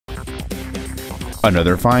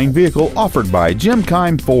Another fine vehicle offered by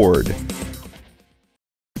Keim Ford.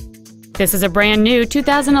 This is a brand new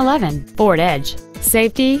 2011 Ford Edge.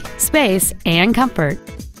 Safety, space, and comfort.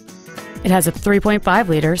 It has a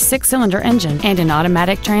 3.5-liter six-cylinder engine and an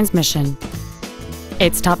automatic transmission.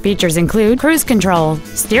 Its top features include cruise control,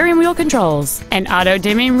 steering wheel controls, an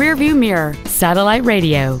auto-dimming rearview mirror, satellite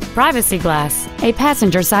radio, privacy glass, a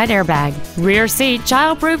passenger side airbag, rear seat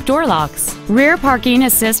child-proof door locks, rear parking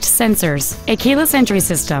assist sensors, a keyless entry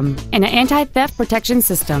system, and an anti-theft protection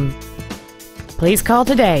system. Please call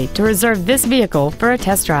today to reserve this vehicle for a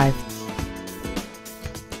test drive.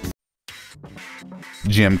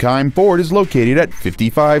 Keim Ford is located at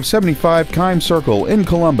 5575 Keimcircle in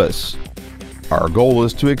Columbus. Our goal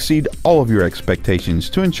is to exceed all of your expectations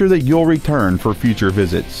to ensure that you'll return for future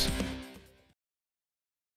visits.